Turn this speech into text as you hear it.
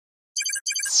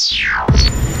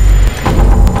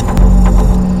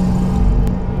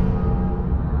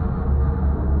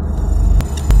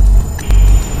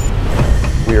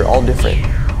We are all different.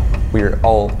 We are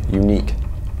all unique.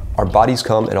 Our bodies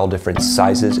come in all different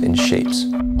sizes and shapes.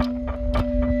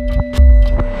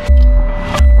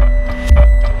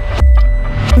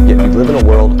 Yet we live in a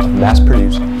world of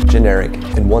mass-produced, generic,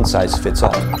 and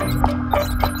one-size-fits-all,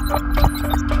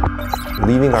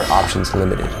 leaving our options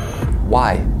limited.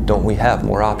 Why don't we have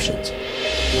more options?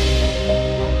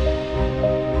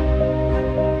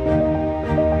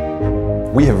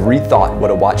 We have rethought what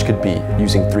a watch could be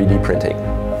using 3D printing.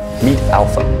 Meet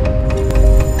Alpha,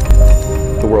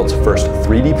 the world's first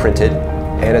 3D printed,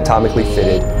 anatomically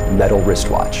fitted metal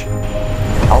wristwatch.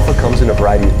 Alpha comes in a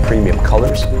variety of premium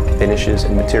colors, finishes,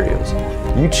 and materials.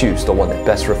 You choose the one that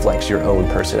best reflects your own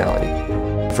personality.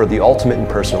 For the ultimate in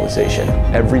personalization,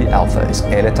 every Alpha is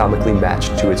anatomically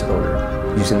matched to its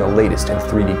owner, using the latest in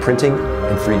 3D printing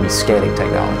and 3D scanning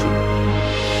technology.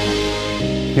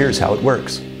 Here's how it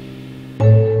works.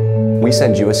 We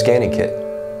send you a scanning kit.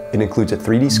 It includes a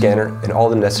 3D scanner and all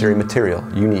the necessary material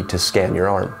you need to scan your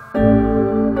arm.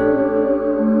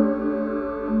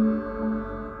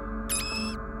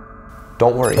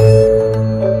 Don't worry.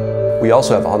 We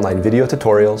also have online video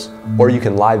tutorials, or you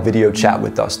can live video chat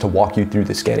with us to walk you through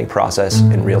the scanning process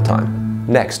in real time.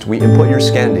 Next, we input your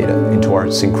scan data into our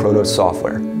Synchronos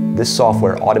software. This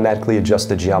software automatically adjusts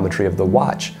the geometry of the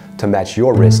watch to match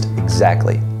your wrist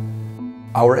exactly.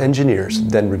 Our engineers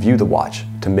then review the watch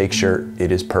to make sure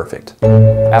it is perfect.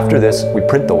 After this, we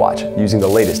print the watch using the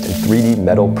latest in 3D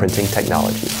metal printing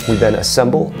technology. We then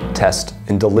assemble, test,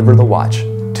 and deliver the watch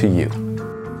to you.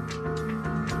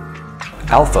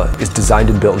 Alpha is designed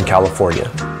and built in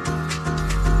California.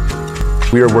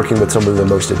 We are working with some of the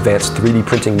most advanced 3D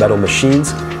printing metal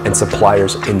machines and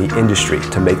suppliers in the industry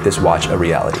to make this watch a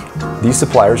reality. These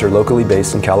suppliers are locally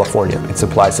based in California and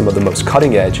supply some of the most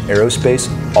cutting-edge aerospace,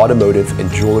 automotive,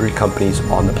 and jewelry companies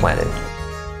on the planet.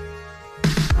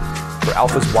 For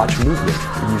Alpha's watch movement,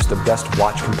 we use the best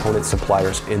watch component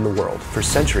suppliers in the world. For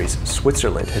centuries,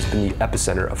 Switzerland has been the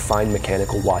epicenter of fine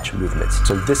mechanical watch movements,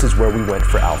 so this is where we went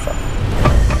for Alpha.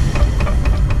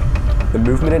 The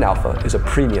movement in Alpha is a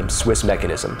premium Swiss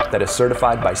mechanism that is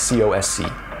certified by COSC,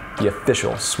 the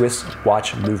official Swiss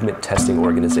watch movement testing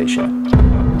organization.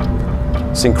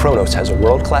 Synchronos has a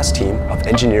world-class team of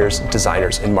engineers,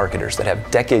 designers, and marketers that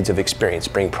have decades of experience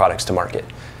bringing products to market.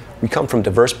 We come from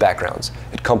diverse backgrounds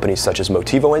at companies such as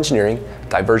Motivo Engineering,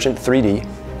 Divergent 3D,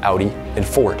 Audi, and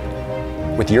Ford.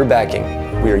 With your backing,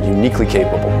 we are uniquely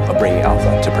capable of bringing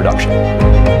Alpha to production.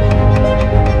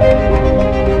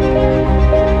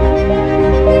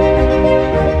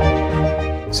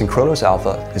 Synchronos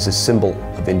Alpha is a symbol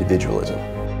of individualism.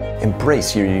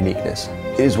 Embrace your uniqueness.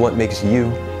 It is what makes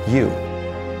you, you.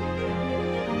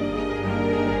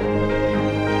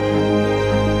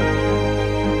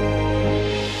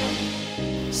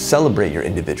 Celebrate your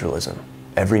individualism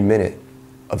every minute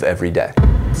of every day.